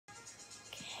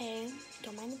Okay,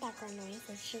 don't mind the background noise.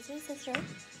 That's just my sister.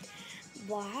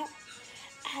 But,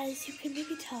 as you can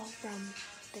maybe tell from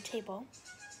the table,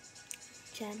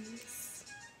 gems,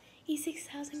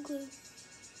 E6000 glue,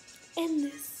 and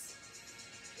this.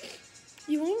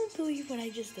 You won't believe what I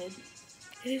just did.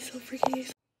 It is so freaking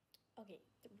exciting. Okay,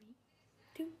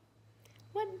 3, 2,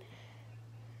 1.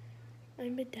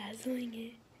 I'm bedazzling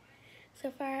it.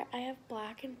 So far, I have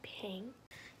black and pink.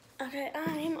 Okay,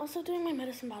 I'm also doing my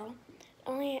medicine bottle. I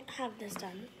only have this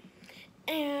done.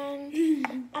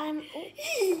 And I'm...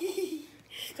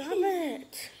 Stop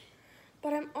it.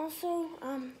 But I'm also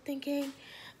thinking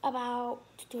about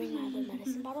doing my other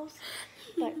medicine bottles.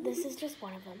 But this is just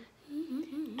one of them.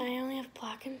 I only have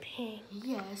black and pink.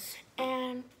 Yes.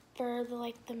 And for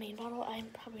the main bottle, I'm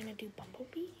probably going to do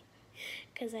Bumblebee.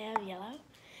 Because I have yellow.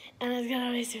 And it's going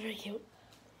to be super cute.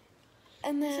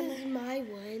 And then... This is my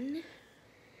one.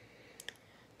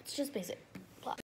 It's just basic.